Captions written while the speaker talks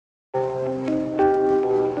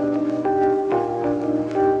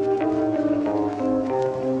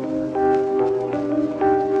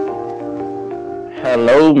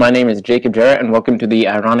Hello, my name is Jacob Jarrett, and welcome to the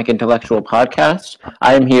Ironic Intellectual Podcast.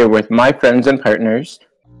 I am here with my friends and partners.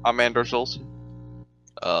 I'm Anders Olsen.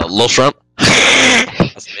 Lil Shrimp.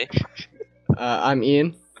 That's me. I'm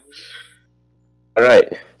Ian. All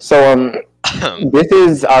right, so this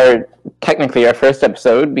is technically our first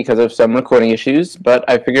episode because of some recording issues, but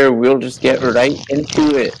I figure we'll just get right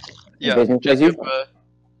into it. Yeah, Business as Jacob,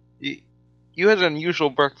 usual. you had an unusual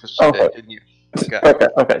breakfast today, Okay. didn't you?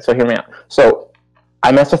 Okay. So hear me out. So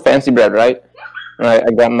I mess with fancy bread, right? I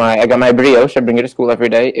got my brioche. I bring it to school every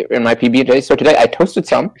day in my PB&J. So today I toasted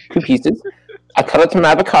two pieces. I cut out some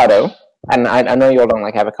avocado, and I know you all don't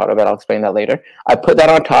like avocado, but I'll explain that later. I put that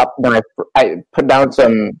on top. Then I put down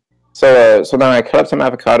some. So then I cut up some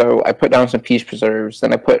avocado. I put down some peach preserves.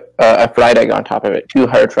 Then I put a fried egg on top of it, 2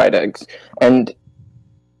 hard fried eggs, and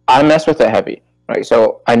I mess with it heavy, right?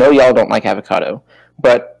 So I know y'all don't like avocado,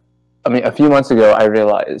 but I mean, a few months ago I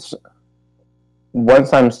realized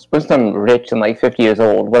once I'm rich and like 50 years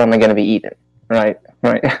old, what am I going to be eating, right?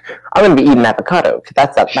 I'm going to be eating avocado because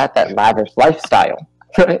that's that lavish lifestyle,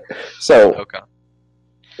 right? So Okay.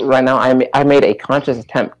 right now I made a conscious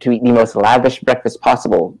attempt to eat the most lavish breakfast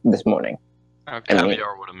possible this morning. Okay.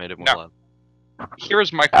 Caviar would have made it more No. loud.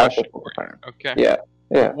 Here's my question for you. Okay.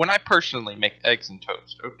 Yeah. When I personally make eggs and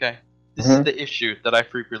toast, okay, this Mhm. is the issue that I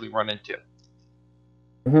frequently run into.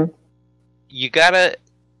 Mhm. You gotta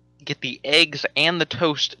get the eggs and the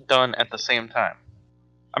toast done at the same time.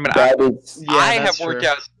 I mean, I have worked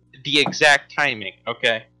out the exact timing.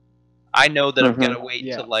 Okay, I know that I've got to wait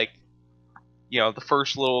Yeah. to the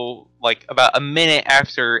first little about a minute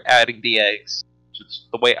after adding the eggs,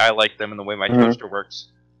 just the way I like them and the way my toaster works,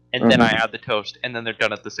 and then I add the toast, and then they're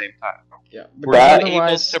done at the same time. Yeah. Were you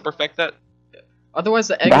able to perfect that? Otherwise,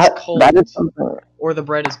 the egg is cold, that is something. or the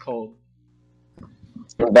bread is cold.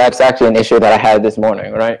 That's actually an issue that I had this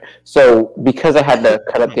morning, right? So because I had to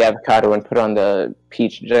cut up the avocado and put on the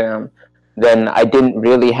peach jam, then I didn't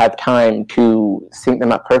really have time to sync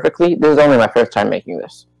them up perfectly. This is only my first time making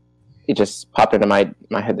this. It just popped into my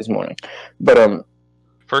head this morning. But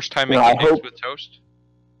First time No, making I eggs hope- with toast?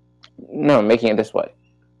 no, making it this way,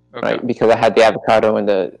 Okay. right? Because I had the avocado and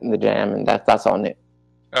the jam, and that's on it.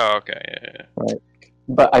 Oh, okay. Yeah.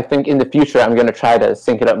 But I think in the future I'm going to try to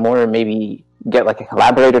sync it up more and maybe get like a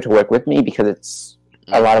collaborator to work with me because it's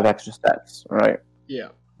a lot of extra steps, right? Yeah.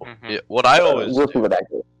 Mhm. Yeah, what I always We'll see do what I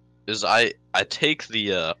do. is I take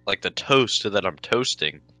the the toast that I'm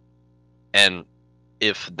toasting, and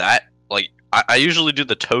if that I usually do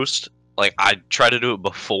the toast I try to do it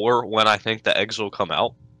before when I think the eggs will come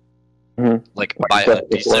out, Mhm. by Just a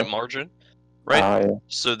decent before. margin, right? Yeah.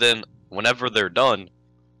 So then whenever they're done,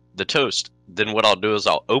 the toast, then what I'll do is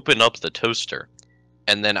I'll open up the toaster,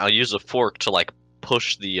 and then I'll use a fork to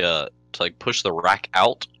push the push the rack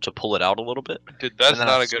out to pull it out a little bit, Dude, that's And then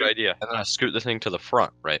not I'll a good scoot- idea. and then I scoot the thing to the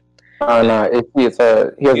front, right? Oh no! He has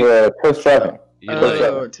a toaster oven. You know,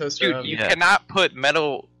 Oh, toaster Dude, oven. you Yeah. cannot put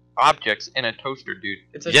metal objects in a toaster, dude.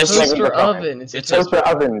 It's a Yes, toaster it's- oven. It's a it's a- toaster. Toaster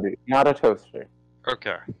oven, dude, not a toaster.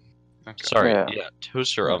 Okay. Sorry, Yeah. yeah,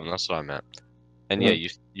 toaster Yeah. oven. That's what I meant. And Yeah. yeah,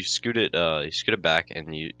 you scoot it back,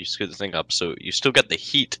 and you scoot the thing up, so you still get the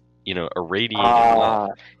heat, irradiating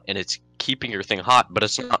off, and it's keeping your thing hot, but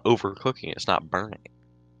it's not overcooking. It's not burning.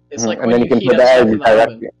 It's like and when then you you can heat put up the stuff eggs in the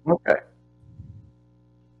oven. directly. Okay.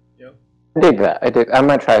 Yep. I dig that. I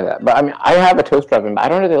might try that. But I mean, I have a toaster oven, but I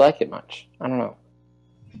don't really like it much. I don't know.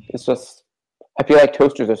 It's just I feel like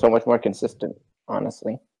toasters are so much more consistent,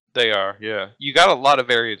 honestly. They are, yeah. You got a lot of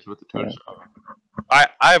variants with the toaster oven. I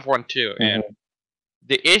have one too, and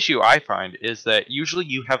the issue I find is that usually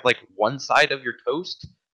you have one side of your toast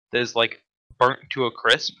that is burnt to a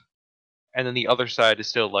crisp, and then the other side is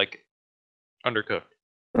still undercooked.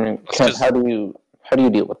 I mean, That's Kent, 'cause- how do you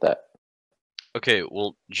deal with that? Okay,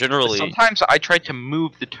 well, generally, Sometimes I try to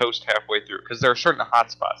move the toast halfway through because there are certain hot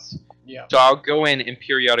spots. Yeah. So I'll go in and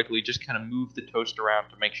periodically just kind of move the toast around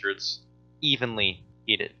to make sure it's evenly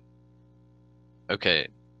heated. okay,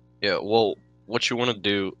 yeah. Well, what you want to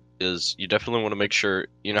do is you definitely want to make sure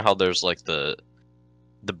how there's the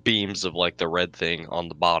beams of the red thing on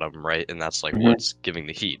the bottom, right? And that's Mhm. what's giving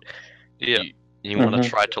the heat. Yeah. You want Mhm. to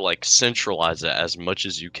try to centralize it as much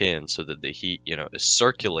as you can so that the heat is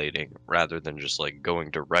circulating rather than just going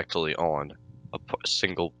directly on a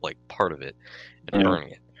single part of it and Yeah. burning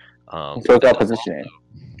it. So it's all and positioning.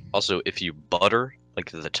 also, if you butter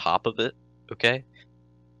the top of it, okay,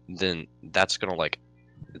 then that's gonna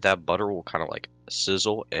that butter will kind of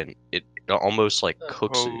sizzle, and it almost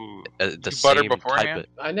cooks Oh, it the you butter same type beforehand? of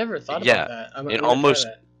I never thought Yeah, about that. I'm it gonna try almost-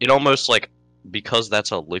 that. it almost because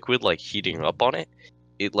that's a liquid heating up on it,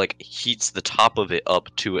 it like heats the top of it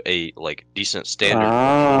up to a like decent standard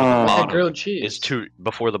Ah. Like a bottom grilled cheese.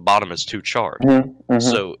 before the bottom is too charred. Mhm.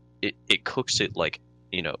 So it cooks it like,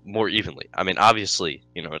 you know, more evenly. I mean, obviously,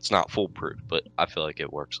 you know, it's not foolproof, but I feel like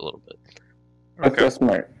it works a little bit. That's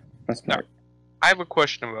smart. That's smart. I have a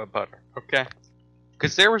question about butter, okay?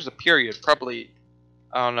 Because there was a period, probably,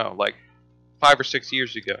 I don't know, like 5 or 6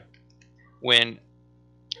 years ago, when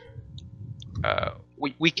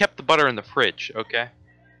we kept the butter in the fridge, okay?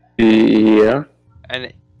 Yeah.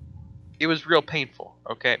 And it was real painful,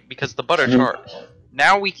 okay? Because the butter Mhm. charred.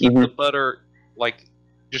 Now we keep Mhm. the butter, like,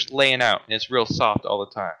 just laying out, and it's real soft all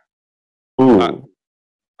the time. Ooh.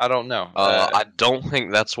 I don't know. I don't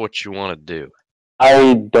think that's what you want to do.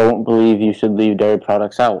 I don't believe you should leave dairy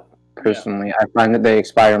products out. Personally, I find that they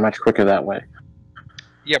expire much quicker that way.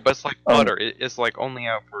 Yeah, but it's like Oh. butter. It's like only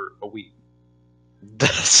out for a week.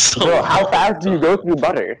 That's so Bro, how long fast do you time. go through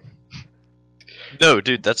butter? No,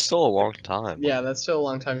 dude, that's still a long time. Yeah, that's still a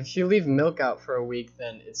long time. If you leave milk out for a week,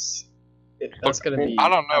 then that's gonna be. I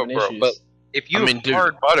don't know, having bro, issues. but if you I mean, have dude.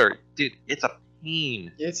 hard butter, dude, it's a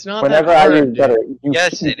pain. It's not Whenever that hard, I use dude. butter, you,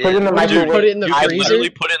 Yes, you it put it in is. the Would you microwave. put it in the You can freezer? literally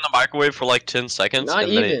put it in the microwave for like 10 seconds, Not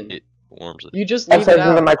and then even. it warms it. You just I leave said it it's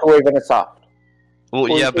in the out. microwave and it's soft. Well,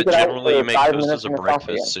 Well, yeah, you but take it out generally for you make 5 toast minutes as a and it's soft again.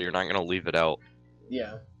 breakfast, so you're not gonna leave it out.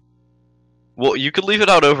 Yeah. Well, you could leave it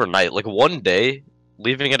out overnight. Like one day,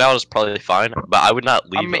 leaving it out is probably fine, but I would not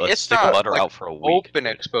leave mean, a it's stick of not, butter like, out for a week. Open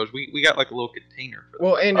exposed. We got like a little container for that.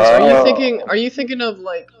 Well, Anders, are you Oh. thinking? Are you thinking of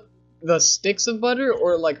like the sticks of butter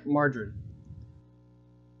or like margarine?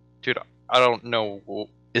 Dude, I don't know.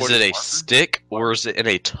 Is what it a margarine? stick or is it in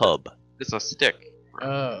a tub? It's a stick.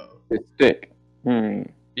 Oh. It's thick. Hmm.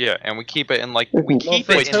 Yeah, and we keep it in like Well, we keep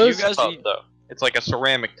for it in toast- a tub though. It's like a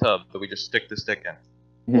ceramic tub that we just stick the stick in.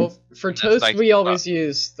 Well, for That's toast nice we and always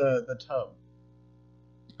use the tub.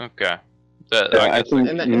 Okay. Yeah, I I guess think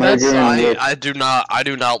And that's- margarine, with- I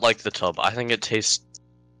do not like the tub. I think it tastes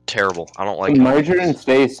terrible. I don't like it. margarine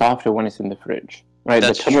stays softer when it's in the fridge. Right,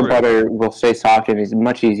 That's the tub true. of butter will stay soft and is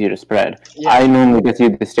much easier to spread. Yeah. I normally just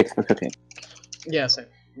use the sticks for cooking. Yeah, same.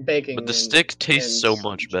 Baking. But the and- stick tastes and- so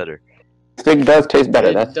much better. Stick does taste better.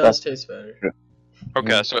 It That's does taste better.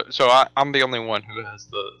 Okay, so I'm the only one who has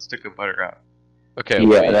the stick of butter out. Okay, yeah,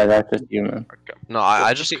 wait. that's just you, man. Okay. No,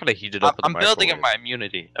 I just kind of heat it up in I'm the building up microwave. my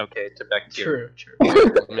immunity, okay, to bacteria. True.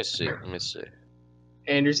 Let me see. Let me see.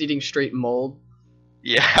 Anders eating straight mold.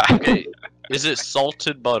 Yeah. Okay, is it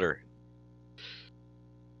salted butter?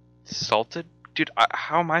 Salted? Dude,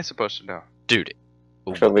 how am I supposed to know? Dude,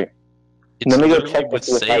 Actually, it's Let me go literally check would to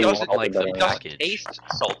see if say I It know on doesn't, how like to the do it it. doesn't package. taste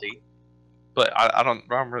salty, but I don't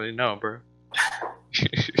really know, bro.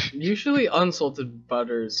 Usually unsalted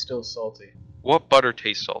butter is still salty. What butter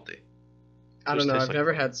tastes salty? I Just don't know. tastes I've like-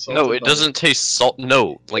 never had salted No, it butter. doesn't taste salt.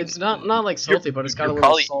 No, like It's not like salty, but it's got a you're little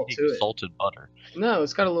probably salt to eating it. salted butter. No,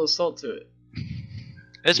 it's got a little salt to it.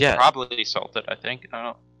 It's Yeah. probably salted, I think. I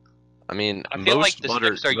don't know. I mean, I feel like most the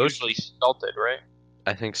butter. sticks are Most, usually salted, right?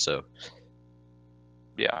 I think so.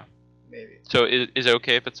 Yeah. Maybe. So is it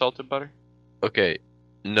okay if it's salted butter? Okay,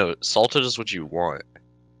 no, salted is what you want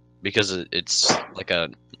because it's like a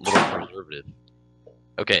little preservative.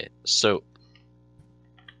 Okay,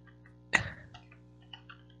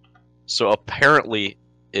 so apparently,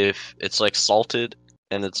 if it's like salted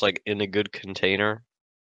and it's like in a good container,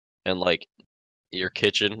 and like your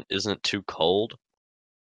kitchen isn't too cold,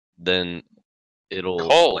 then it'll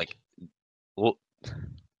Cold? like, well,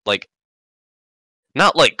 like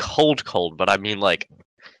not like cold, but I mean like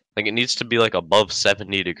it needs to be like above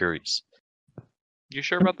 70 degrees. You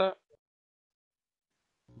sure about that?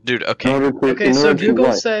 Dude, In okay. order to- Okay, in so order to Google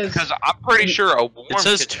what? says Because I'm pretty sure a warm It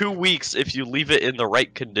says kitchen- 2 weeks if you leave it in the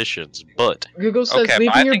right conditions, but Google says Okay,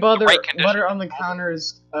 but I leaving your think the right butter on the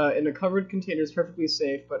counters in a covered container is perfectly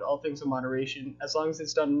safe, but all things in moderation. As long as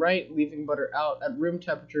it's done right, leaving butter out at room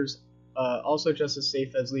temperatures also just as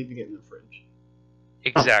safe as leaving it in the fridge.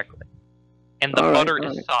 Exactly. And the Alright, butter is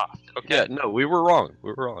alright. soft. Okay. yeah, no, we were wrong.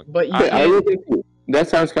 We were wrong. But you Okay, I can't. will think too. That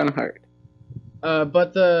sounds kind of hard.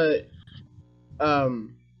 But the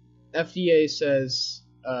FDA says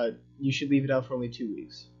you should leave it out for only 2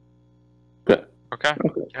 weeks. Okay. Okay.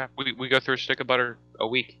 Yeah. We go through a stick of butter a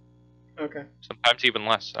week, Okay. sometimes even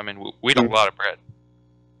less. I mean, we eat a lot of bread.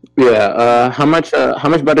 Yeah. How much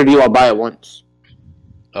butter do you all buy at once?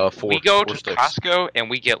 We go 4 to sticks. Costco and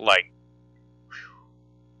we get like,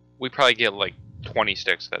 we probably get like 20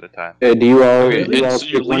 sticks at a time. Do you all? Okay, do you all and so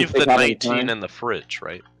you take one leave the stick out at a 19 time? in the fridge,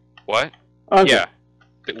 right? What? Okay. Yeah.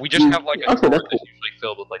 But we just have like a Okay, drawer that's that's usually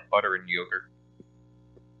filled with like butter and yogurt.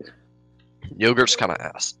 Yogurt's kind of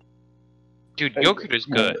ass. Dude, yogurt is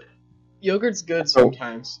good. Yogurt's good So-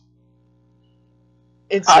 sometimes.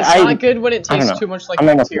 It's I- not good when it I don't tastes know. too much like I'm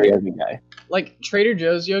not a bacteria. yogurt guy. Like Trader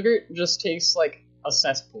Joe's yogurt just tastes like a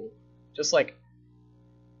cesspool. Just like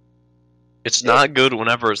It's not good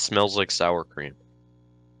whenever it smells like sour cream.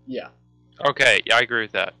 yeah. Okay, yeah, I agree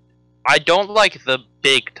with that. I don't like the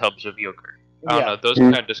big tubs of yogurt. I don't know, those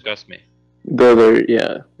Mm. kind of disgust me. Burger,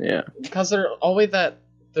 yeah. Because there's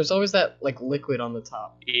always that like liquid on the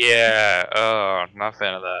top. Yeah, oh, not a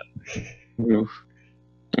fan of that. Oof.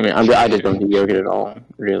 I mean, I just don't do yogurt at all,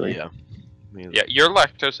 really. Yeah. Me either. Yeah, you're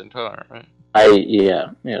lactose intolerant, right?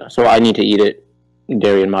 Yeah. So I need to eat it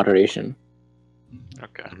dairy in moderation.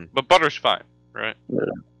 Okay. Mhm. But butter's fine, right?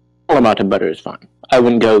 All amount of butter is fine. I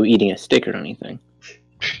wouldn't go eating a stick or anything.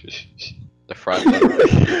 The fried butter.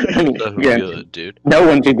 I mean, So yeah, good, dude. no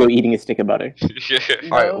one should go eating a stick of butter.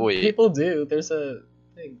 Alright, No, wait. people do. There's a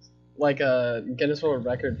thing like a Guinness World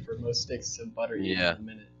Record for most sticks to butter eaten Yeah. in a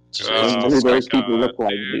minute. Just- Oh, What do it's- those my people look God,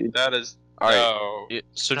 like, dude, dude? that is Alright. no. Yeah,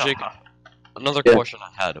 so Jake, another Yeah. question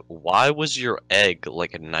I had. Why was your egg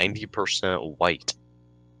like 90% white?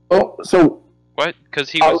 Oh, so What? Because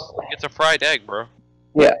Oh. it's a fried egg, bro.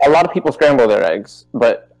 yeah, a lot of people scramble their eggs,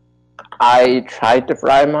 but I tried to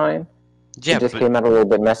fry mine. Yeah, It just but came out a little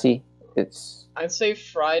bit messy. It's I'd say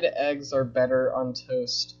fried eggs are better on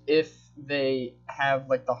toast if they have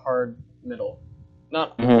like the hard middle.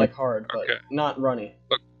 Not Mhm. like hard, but Okay. not runny.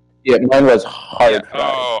 yeah, mine was hard Yeah. fried.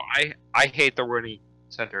 Oh, I hate the runny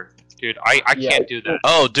center, dude. I Yeah. can't do that.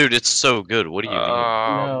 oh, dude, it's so good. What do you mean?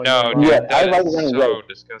 Oh No, no, no. dude, Yeah, that I like is runny so yolk.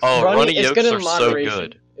 disgusting. Oh, runny it's yolks good in are so moderation.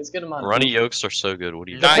 good. It's good in moderation. Runny yolks are so good. What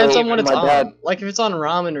do you Not Depends mean? on what even it's my on. dad- Like if it's on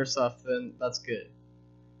ramen or stuff, then that's good.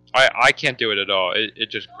 I can't do it at all. It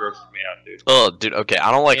just grosses me out, dude. Oh, dude, okay,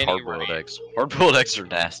 I don't like Any hard-boiled runny- eggs. Hard-boiled eggs are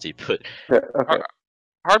nasty, but Okay.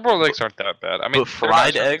 Hard-boiled eggs aren't that bad. I mean, but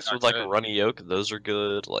fried they're not- eggs with like a good. runny yolk, those are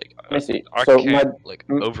good. Like, Let me see. I So can't- like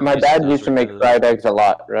my over. dad used to make fried eggs a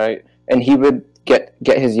lot, right? And he would get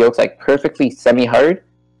his yolks like perfectly semi-hard.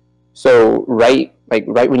 So right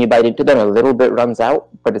when you bite into them, a little bit runs out,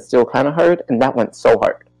 but it's still kind of hard, and that went so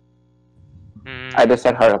hard. Mm, I just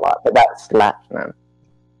said hard a lot, but that slaps, man.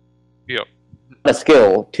 Yep. A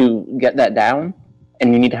skill to get that down,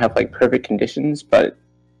 and you need to have like perfect conditions, but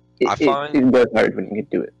I find- it goes hard when you can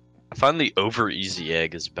do it. I find the over easy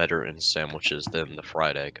egg is better in sandwiches than the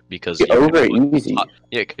fried egg because The you can over put- easy.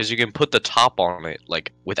 Yeah, because you can put the top on it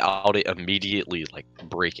like without it immediately like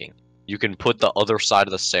breaking. You can put the other side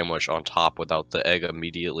of the sandwich on top without the egg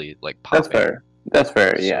immediately like popping. That's fair. That's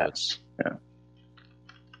fair. So Yeah. it's-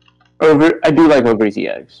 I do like over easy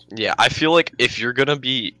eggs. yeah, I feel like if you're gonna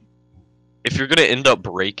end up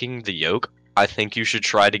breaking the yolk, I think you should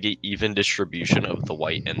try to get even distribution of the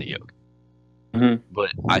white and the yolk. Mhm.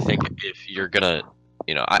 But I think if you're gonna,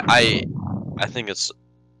 I think it's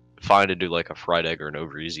fine to do like a fried egg or an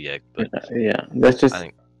over easy egg, but Yeah, that's just.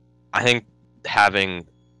 I think having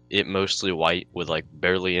it mostly white with like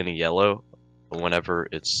barely any yellow, whenever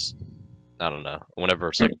it's, I don't know, whenever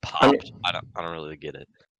it's like popped, I don't really get it.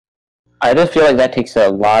 I just feel like that takes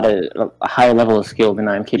a higher level of skill than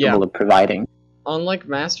I'm capable of providing. On like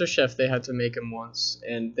MasterChef, they had to make him once,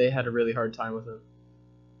 and they had a really hard time with him.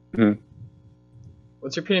 Mhm.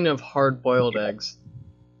 What's your opinion of hard-boiled eggs?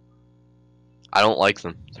 I don't like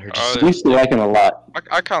them. They're just I used to like him a lot.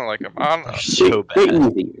 I kind of like them. I don't know. they're so They're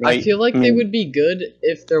bad. easy, right? I feel like I they mean, would be good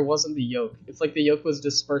if there wasn't the yolk. If like the yolk was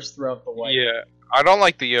dispersed throughout the white. Yeah, I don't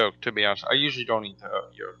like the yolk, to be honest. I usually don't eat the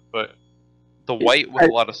yolk, but the white with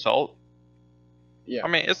a lot of salt. Yeah. I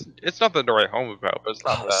mean, it's nothing to write home about, but it's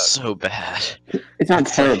not Oh, bad. so bad. It's not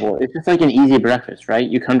terrible. It's just like an easy breakfast, right?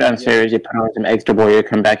 You come downstairs, you put on some eggs to boil, you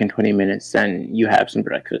come back in 20 minutes, and you have some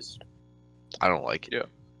breakfast. I don't like it. Yeah.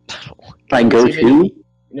 I don't like it. My It's go-to. You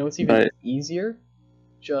know what's even But- easier?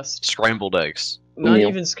 Just Scrambled eggs. not Meal.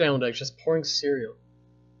 even scrambled eggs, just pouring cereal.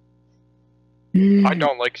 I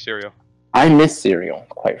don't like cereal. I miss cereal,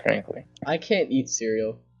 quite frankly. I can't eat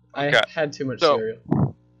cereal. Okay. I had too much So-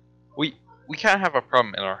 cereal. We kind of have a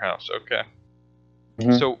problem in our house, okay?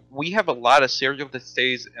 Mhm. So we have a lot of cereal that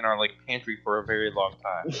stays in our like pantry for a very long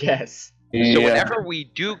time. Yes. So whenever we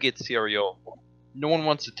do get cereal, no one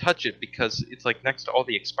wants to touch it because it's like next to all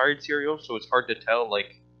the expired cereal, so it's hard to tell.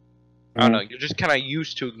 Like I don't know, you're just kind of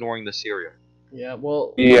used to ignoring the cereal. Yeah,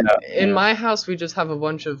 well, Yeah. in yeah. my house, we just have a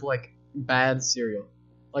bunch of like bad cereal.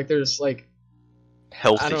 Like there's like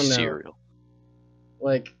Healthy don't know. cereal.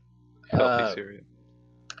 Healthy cereal.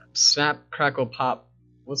 Snap, Crackle, Pop.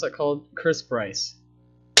 What's that called? Crisp Rice.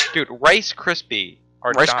 Dude, Rice Krispie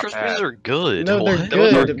are Rice not Krispies bad. are good. No, they're What?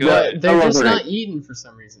 Those are good, good. but they're I just love not it. eaten for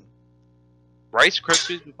some reason. Rice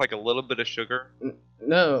Krispies with like a little bit of sugar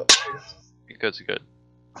No. because it's good.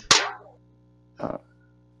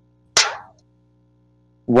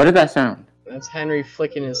 What did that sound? That's Henry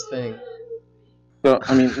flicking his thing. So,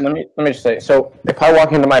 I mean, let me just say. So, if I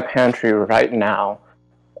walk into my pantry right now,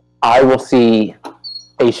 I will see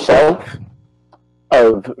a shelf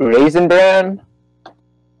of Raisin Bran,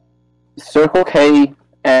 Circle K,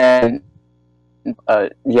 and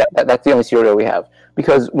that's the only cereal we have.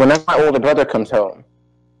 Because whenever my older brother comes home,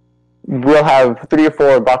 we'll have 3 or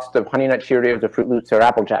 4 boxes of Honey Nut Cheerios or Fruit Loops or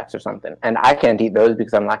Apple Jacks or something, and I can't eat those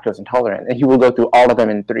because I'm lactose intolerant, and he will go through all of them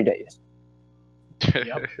in 3 days.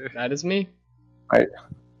 Yep, that is me. Right.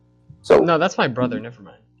 So No, that's my brother. Never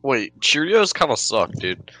mind. Wait, Cheerios kind of suck,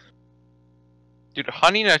 dude. Dude,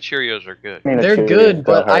 Honey Nut Cheerios are good. Honey Nut They're Cheerios good,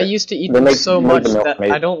 but are- I used to eat They them make- so make much the milk that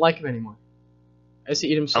made. I don't like them anymore. I used to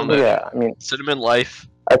eat them so I'm much. Yeah, I mean, Cinnamon Life.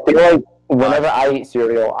 I feel like whenever I eat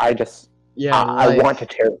cereal, I just Yeah, I Life. want to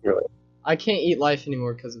tear through it. I can't eat Life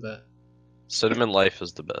anymore because of that. Cinnamon Life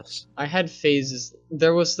is the best. I had phases.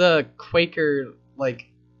 There was the Quaker, like,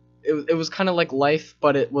 it was kind of like Life,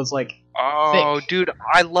 but it was like Oh, thick. dude,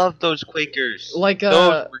 I love those Quakers. Like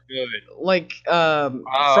Those were good.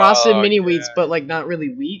 frosted mini yeah. wheats, but like not really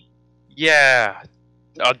wheat. Yeah.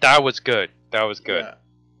 Oh, that was good. That was good. Yeah.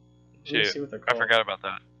 Let me Shoot, see what they're I called. forgot about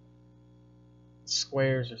that.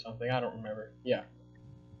 Squares or something. I don't remember. Yeah.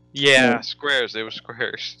 Yeah, squares. They were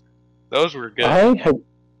squares. Those were good.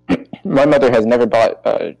 My mother has never bought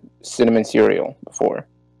cinnamon cereal before.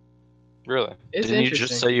 Really. It's Didn't you interesting.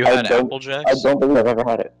 just say you I had don't- Apple I Jacks? don't believe I've ever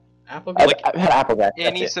had it. Apple I've, Jacks? I've had Apple Jack.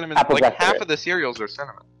 Any that's it. cinnamon, Apple like Jack half are of the cereals are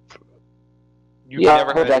cinnamon. You've yeah, never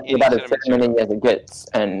Apple had Jack's any about as cinnamon cereal. cinnamony as it gets,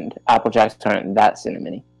 and Apple Jacks aren't that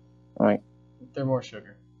cinnamony. Right? They're more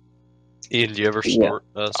sugar. Ian, do you ever Yeah. snort?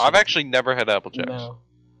 I've actually never had Apple Jacks. No.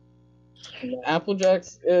 Apple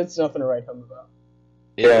Jacks, it's nothing to write home about.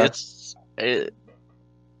 Yeah. It's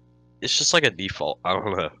just like a default. I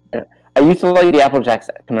don't know. I used to like the Apple Jacks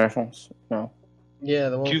commercials. No, Yeah,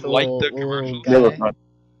 the one Do you with the like little, the little commercials? they were guy. fun.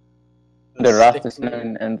 The The stick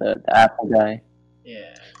Rasmussen and the Apple guy.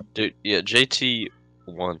 Yeah. Dude, yeah, JT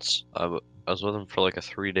once, I was with him for like a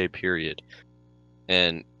 3-day period,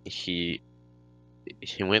 and he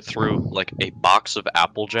went through like a box of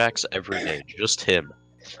Apple Jacks every day, just him,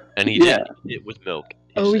 and he Yeah. didn't eat it with milk.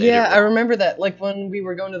 He Oh just ate yeah, it I raw. remember that. Like when we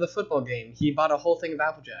were going to the football game, he bought a whole thing of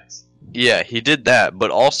Apple Jacks. Yeah, he did that,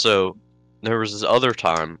 but also there was this other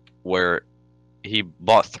time where he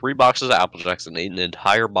bought 3 boxes of Apple Jacks and ate an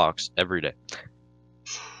entire box every day.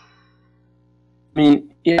 I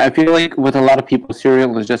mean, yeah, I feel like with a lot of people,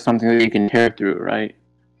 cereal is just something that you can tear through, right?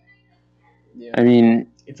 Yeah. I mean,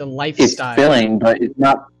 It's a it's lifestyle. filling, but it's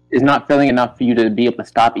not filling enough for you to be able to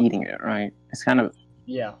stop eating it, right? It's kind of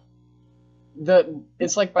Yeah.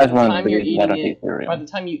 It's like by that's the one of time the you're reasons I eating don't it, eat cereal. by the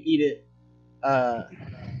time you eat it,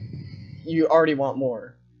 you already want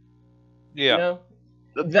more. Yeah. You know?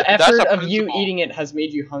 The That's effort a of you principle. eating it has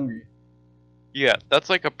made you hungry. Yeah, that's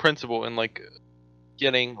like a principle in like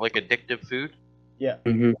getting like addictive food.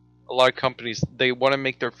 Mhm. A lot of companies they want to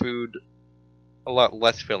make their food a lot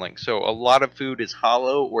less filling. So a lot of food is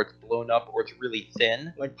hollow or it's blown up or it's really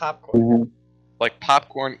thin. Like popcorn. Mhm. Like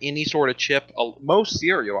popcorn, any sort of chip, most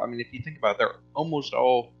cereal. I mean, if you think about it, they're almost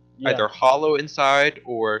all Yeah. either hollow inside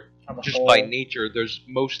or Have a just whole- by nature, there's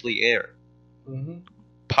mostly air. Mhm.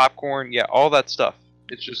 Popcorn, yeah, all that stuff.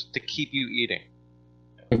 It's just to keep you eating.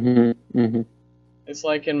 Mhm. Mhm. It's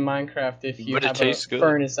like in Minecraft if you But it have a tastes good.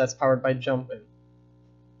 furnace that's powered by jumping.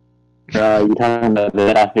 You talking about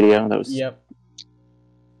that video? That Yep.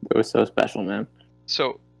 was so special, man.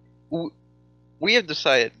 So, we have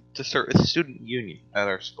decided to start a student union at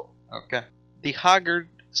our school. Okay, the Hoggard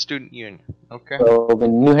Student Union. Okay, So the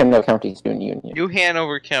New Hanover County Student Union. New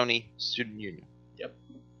Hanover County Student Union. Yep.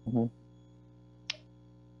 Mhm.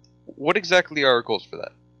 What exactly are our goals for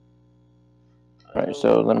that? Right.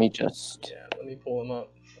 So let me just. Yeah, let me pull them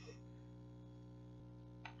up.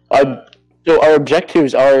 So our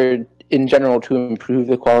objectives are, in general, to improve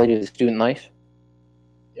the quality of the student life.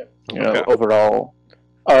 Yep. You know, Okay. overall,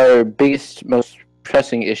 our biggest, most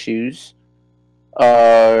pressing issues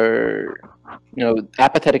are,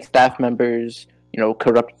 apathetic staff members,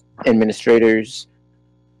 corrupt administrators.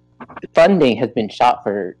 Funding has been shot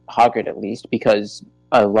for Hoggard, at least, because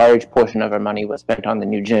a large portion of our money was spent on the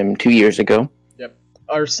new gym 2 years ago.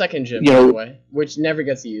 Our second gym, You by know- the way, which never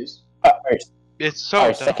gets used. It's so Our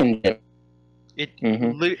dumb. second gym. It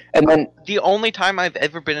Mhm. And then, the only time I've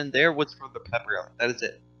ever been in there was for the pep rally. That is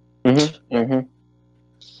it. and That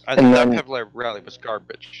then- pep rally was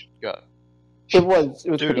garbage. God. it was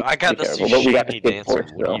Dude, pretty I got to see terrible, but we got to Shady skip dancing.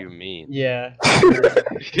 force, What so. do you mean? Yeah.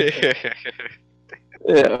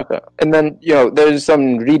 Yeah, okay. And then, there's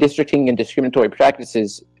some redistricting and discriminatory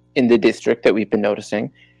practices in the district that we've been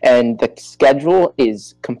noticing. and the schedule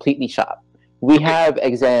is completely shot. We Okay, have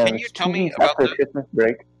exams Can you tell 2 me weeks about after the Christmas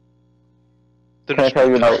break. the Can I tell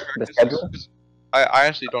you distribution about the practices? schedule? 'Cause I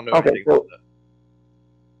honestly don't know Okay, anything so about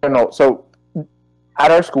that. no, so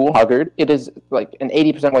at our school, Huggard, it is like an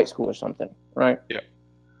 80% white school or something, right? Yeah.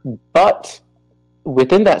 But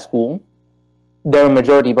within that school, there are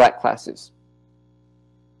majority black classes.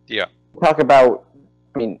 Yeah. Talk about,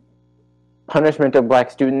 I mean, punishment of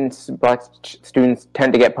black students. Black students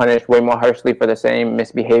tend to get punished way more harshly for the same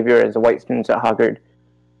misbehavior as the white students at Huggard.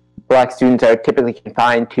 Black students are typically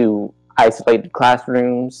confined to isolated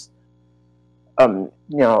classrooms. You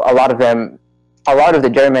know, a lot of the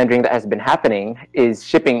gerrymandering that has been happening is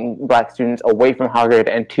shipping black students away from Huggard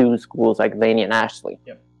and to schools like Laney and Ashley.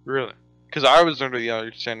 Really? Because I was under the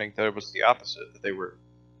understanding that it was the opposite. That they were.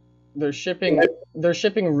 They're shipping rich They're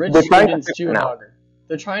trying to students fix to it now. Huggard.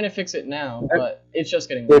 They're trying to fix it now, but it's just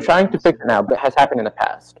getting They're worse. trying to fix it now, but it has happened in the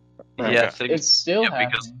past. Right. Yeah, Okay. things, It's still Yeah,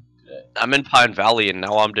 because- happening today. I'm in Pine Valley and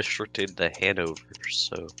now I'm districted to Hanover,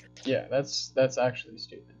 so Yeah, that's actually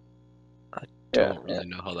stupid. don't really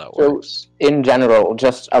know how that So- works. In general,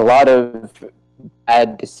 just a lot of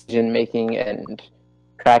bad decision making and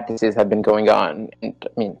practices have been going on. And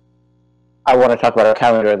I mean, I want to talk about our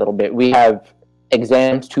calendar a little bit. We have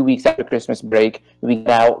exams 2 weeks after Christmas break. We get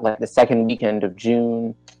out like the second weekend of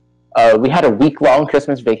June. We had a week-long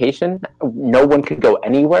Christmas vacation. No one could go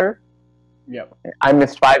anywhere. Yep. I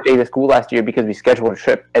missed 5 days of school last year because we scheduled a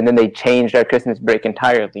trip, and then they changed our Christmas break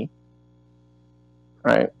entirely.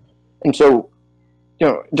 Right, and so, you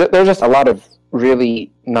know, there's just a lot of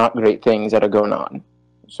really not great things that are going on.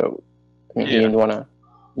 So, I mean, Yeah. Ian,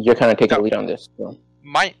 you're kind of taking the lead on this. So.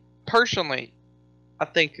 Personally, I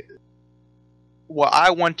think what I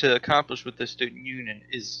want to accomplish with the student union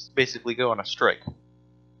is basically go on a strike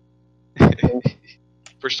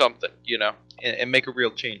for something, you know, and make a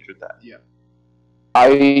real change with that.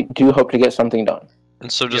 I do hope to get something done.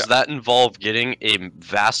 And so does that involve getting a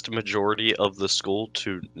vast majority of the school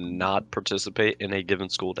to not participate in a given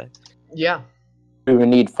school day? Yeah. We would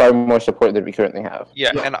need far more support than we currently have.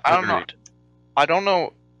 Yeah, Yeah, and I Agreed. don't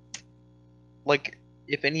know, like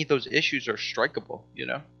if any of those issues are strikeable, you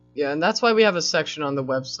know. Yeah, and that's why we have a section on the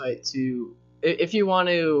website to, if you want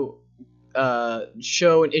to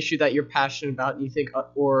show an issue that you're passionate about, and you think,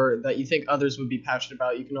 or that you think others would be passionate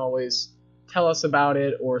about, you can always tell us about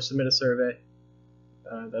it or submit a survey.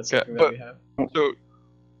 That's Yeah, something that but- we have. So,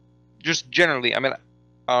 just generally, I mean,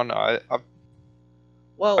 I don't know.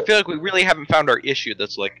 Well, I feel like we really haven't found our issue.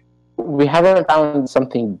 That's like, We haven't found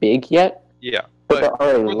something big yet, yeah, but there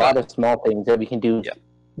are a we're lot not- of small things that we can do. Yeah.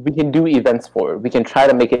 We can do events for. We can try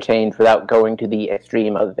to make a change without going to the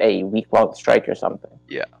extreme of a week-long strike or something.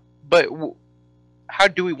 but how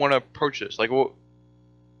do we want to approach this? Like,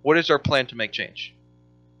 what is our plan to make change?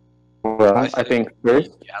 Well, I think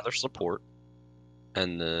first Gather support,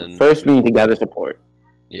 and then we need to gather support.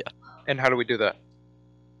 And how do we do that?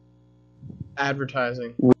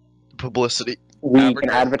 advertising. publicity. We can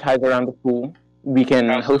Advertise. advertise around the school. We can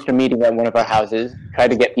Houses. host a meeting at one of our houses. Try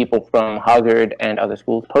to get people from Hoggard and other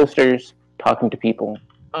schools, posters, talking to people.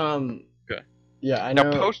 Okay. Yeah, I Now,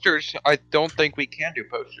 know. posters, I don't think we can do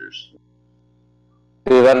posters.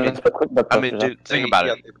 They let I mean- us put QuickBooks I mean, posters up. dude, think about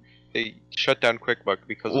it. They shut down QuickBook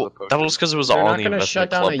because Well, of the posters. that was because it was They're on not the gonna investment shut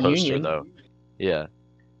down club a poster, union. though. Yeah,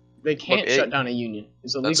 They can't Look, shut down a union.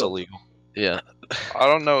 It's illegal. that's illegal. Yeah, I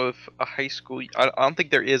don't know if a high school. I don't think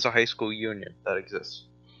there is a high school union that exists.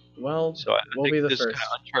 Well, So I We'll think be the this is first. kind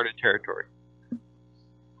of uncharted territory.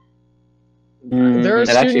 there are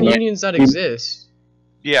That actually student might- unions that exist.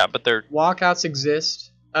 Yeah, but they're Walkouts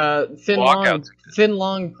exist. Thin Walkouts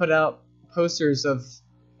Long put out posters of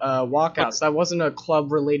walkouts. That wasn't a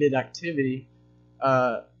club-related activity,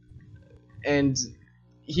 and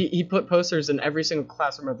he put posters in every single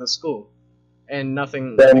classroom of the school, and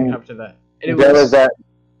nothing happened to that. And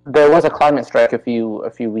There was a climate strike a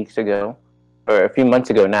few weeks ago, or a few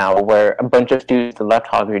months ago now, where a bunch of students left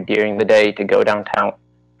Hoggard during the day to go downtown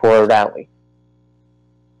for a rally.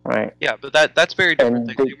 Right. yeah, but that's very different And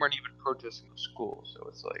things. they- They weren't even protesting the school, so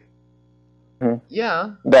it's like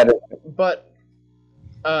yeah, That is but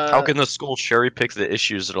how can the school cherry pick the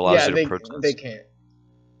issues it allows yeah, you to they protest? can't.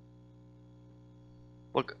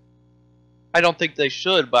 look. I don't think they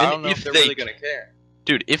should, but I And don't know if if they're they really gonna care.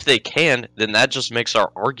 Dude, if they can, then that just makes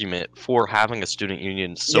our argument for having a student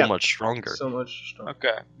union so Yeah. much stronger. So much stronger.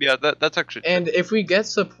 Okay, yeah, that's actually true. And if we get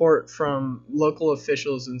support from local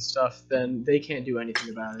officials and stuff, then they can't do anything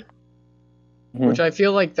about it. Mhm. Which I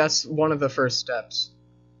feel like that's one of the first steps.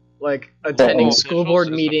 Like attending Local school board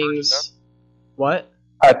officials is the first meetings. What?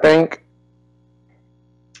 I think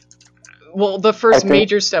Well, the first I think-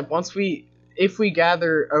 major step, if we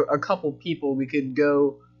gather a couple people, we could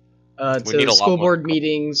go We need a to lot school more. board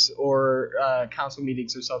meetings or council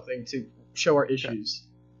meetings or something to show our issues.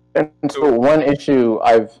 And so one issue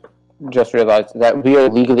I've just realized is that we are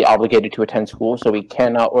legally obligated to attend school, so we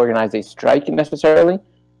cannot organize a strike necessarily,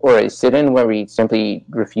 or a sit-in where we simply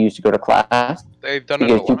refuse to go to class, They've done it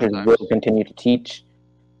a because lot teachers of times. will continue to teach.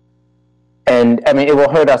 And, I mean, it will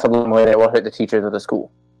hurt us a little more than it will hurt the teachers of the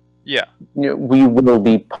school. Yeah. We will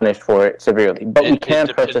be punished for it severely, but we It can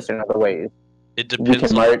depends. protest in other ways. It depends can on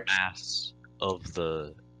the march. mass of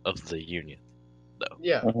the union.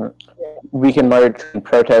 Yeah. We can march and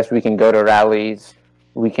protest, we can go to rallies,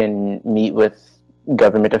 we can meet with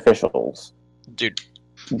government officials. Dude,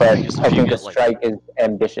 But Because if I you think the get, like- strike is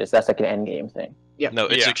ambitious. That's like an end game thing. no,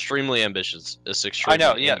 it's Yeah. extremely ambitious. It's extremely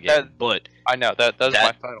know, yeah, in-game, that- but I know that's my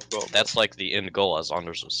That- final goal. that's like the end goal, as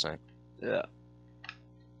Anders was saying. Yeah.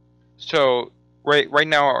 So right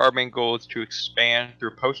now our main goal is to expand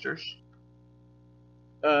through posters.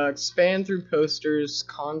 Expand through posters,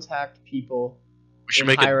 contact people We should in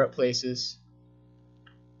make higher up places.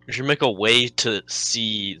 we should make a way to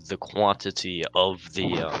see the quantity of the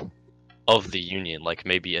union, like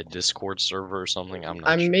maybe a Discord server or something. I'm not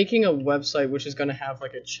I'm sure. making a website which is going to have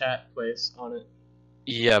like a chat place on it.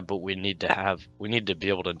 Yeah, but we need to be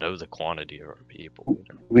able to know the quantity of our people.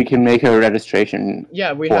 We can make a registration.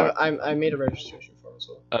 Yeah, we For have. it. I made a registration form as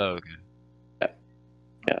well. Oh, okay.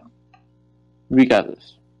 We got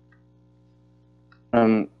this.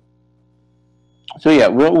 So yeah,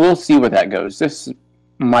 we'll see where that goes. This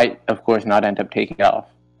might, of course, not end up taking off,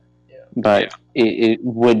 Yeah. but it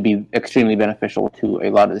would be extremely beneficial to a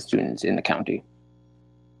lot of the students in the county.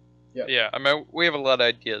 Yeah, I mean we have a lot of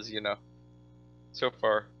ideas, so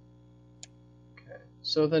far.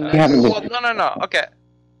 So the Yeah, next. but- Well, no. Okay.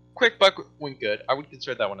 Quick Buck went good. I would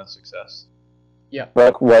consider that one a success.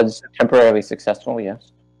 Buck was temporarily successful,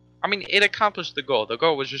 yes. I mean, it accomplished the goal. The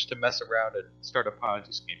goal was just to mess around and start a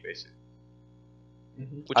Ponzi scheme, basically,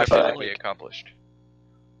 Mhm. which I I feel feel like we like- accomplished.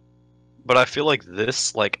 But I feel like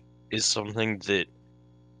this is something that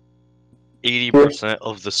 80%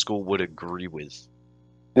 of the school would agree with.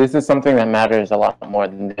 This is something that matters a lot more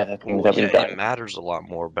than the other things that Yeah, we've done. it matters a lot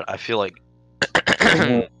more, but I feel like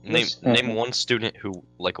Mhm. name one student who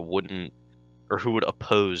wouldn't or who would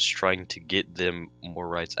oppose trying to get them more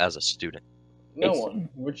rights as a student. No It's- one,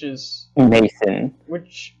 which is Mason.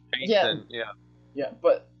 yeah, Yeah.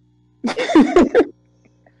 but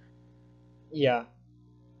yeah.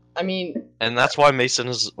 I mean, And that's why Mason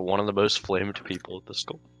is one of the most flamed people at the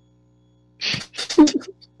school.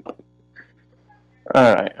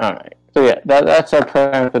 All right. So yeah, that's our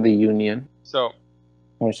plan for the union. So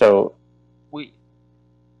So we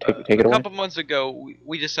take it a away. couple months ago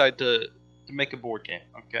we decided to make a board game.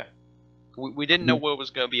 Okay. We didn't know what it was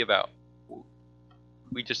going to be about.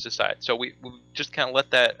 We just decided. So we just kind of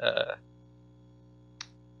let that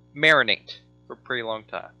marinate for a pretty long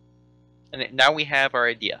time, and now we have our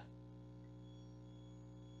idea.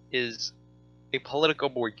 Is a political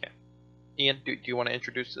board game. Ian, do you want to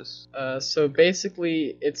introduce this? so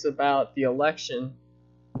basically, it's about the election.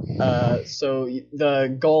 So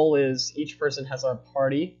the goal is each person has a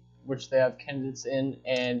party, which they have candidates in,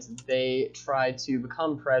 and they try to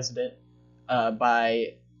become president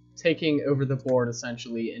by taking over the board,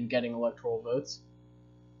 essentially, and getting electoral votes.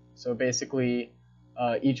 So basically,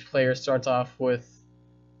 each player starts off with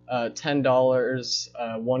 $10,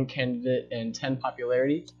 one candidate, and 10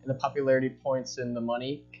 popularity. And the popularity points and the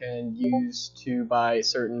money can use to buy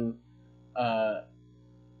certain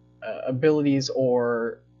abilities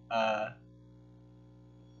or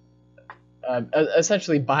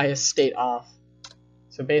essentially buy a state off.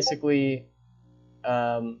 So basically,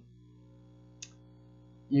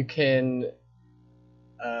 you can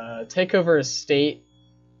take over a state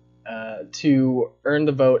to earn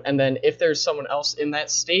the vote, and then if there's someone else in that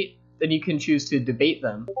state, then you can choose to debate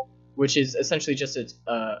them, which is essentially just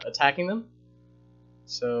attacking them.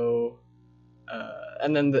 So,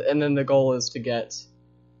 and then the goal is to get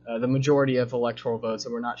the majority of electoral votes,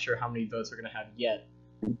 and we're not sure how many votes we're going to have yet.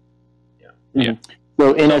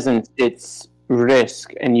 So in essence, it's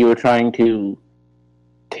Risk, and you were trying to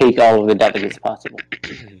take all of the delegates possible.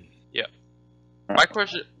 My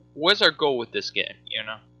question: what's our goal with this game?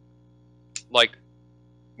 Like,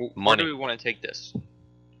 where Money. do we want to take this?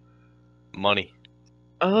 Money.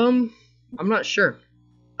 I'm not sure.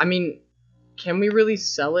 I mean, can we really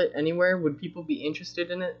sell it anywhere? Would people be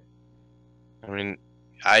interested in it? I mean,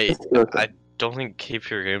 I don't think Cape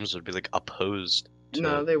Fear Games would be opposed to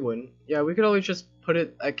No, it. they wouldn't. Yeah, we could always just put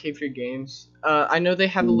it at Cape Fear Games. I know they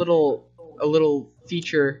have a little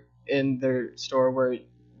feature in their store where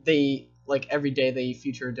they like every day they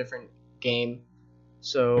feature a different game.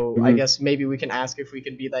 So I Mhm. guess maybe we can ask if we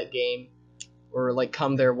can be that game, or like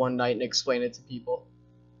come there one night and explain it to people.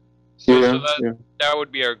 So Yeah, that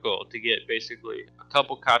would be our goal, to get basically a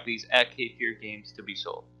couple copies at Cape Fear Games to be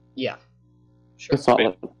sold. Yeah, sure. It's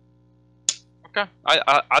solid. Okay,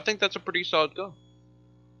 I think that's a pretty solid goal.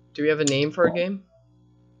 Do we have a name for a game?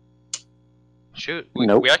 Shoot,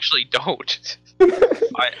 Nope. we actually don't.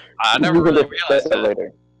 I never We can really discuss realized that that.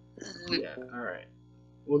 later. Yeah. All right.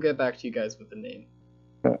 We'll get back to you guys with the name.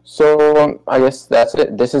 So I guess that's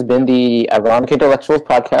it. This has been the Ironic Intellectuals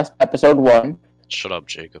podcast, episode 1. Shut up,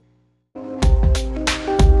 Jacob.